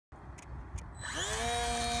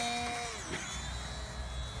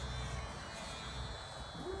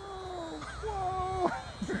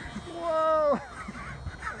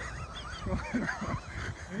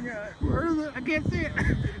I can't see it. Get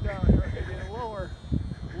it down here. Get it lower.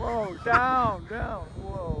 Whoa, down, down.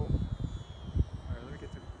 Whoa. All right, let me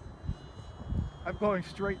get to. I'm going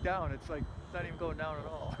straight down. It's like it's not even going down at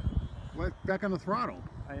all. Back on the throttle.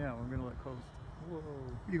 I am. I'm gonna let coast. Whoa.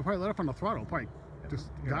 You can probably let up on the throttle. Probably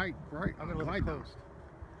just guide right. I'm gonna let it coast.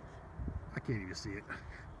 I can't even see it.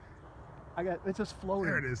 It's just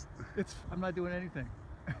floating. There it is. I'm not doing anything.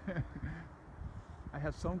 I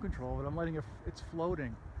have some control, but I'm letting it. It's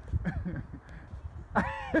floating.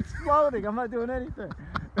 It's floating. I'm not doing anything.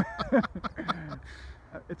 You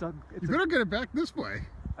better get it back this way.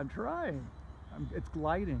 I'm trying. It's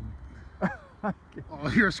gliding. Oh,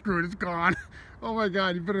 you're screwed. It's gone. Oh my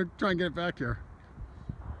God! You better try and get it back here.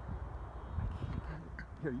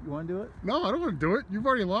 Here, you want to do it? No, I don't want to do it. You've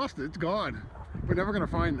already lost it. It's gone. We're never gonna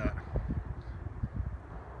find that.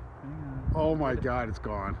 Hang on. Oh my God! It's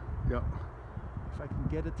gone. Yep. If I can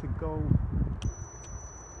get it to go.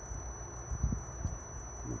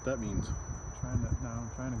 What that means? I'm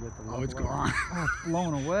trying to get the. Oh, it's gone. Oh, it's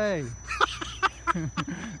blown away.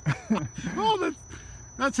 Oh,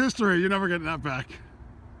 that's history. You're never getting that back.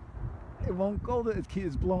 It won't go.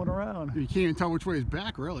 It's blowing around. You can't even tell which way is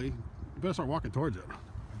back, really. You better start walking towards it.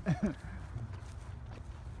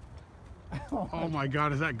 Oh my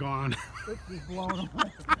God, is that gone? It's just blown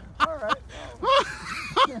away. All right.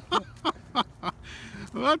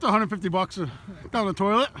 Well, that's $150 down the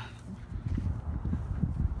toilet.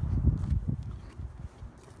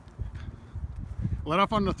 Let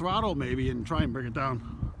off on the throttle maybe and try and bring it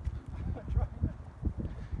down.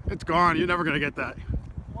 It's gone. You're never gonna get that.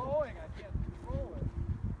 Blowing. I can't control it.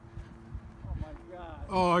 Oh my God.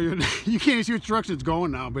 Oh, you can't even see which direction it's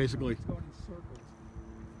going now, basically. It's going in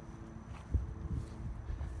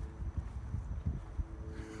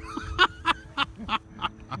circles.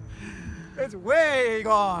 It's way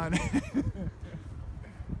gone.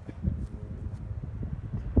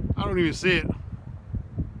 I don't even see it.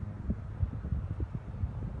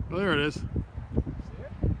 Well, there it is. See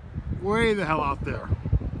it? Way the hell out there.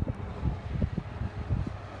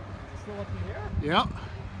 Still up in the air? Yep.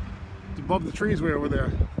 It's above the trees way over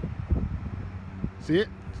there. See it?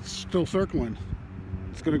 It's still circling.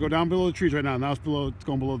 It's going to go down below the trees right now. Now it's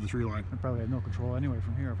going below the tree line. I probably have no control anyway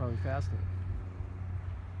from here. I probably faster.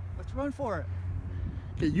 Let's run for it.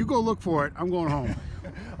 Okay, you go look for it. I'm going home.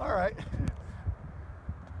 All right.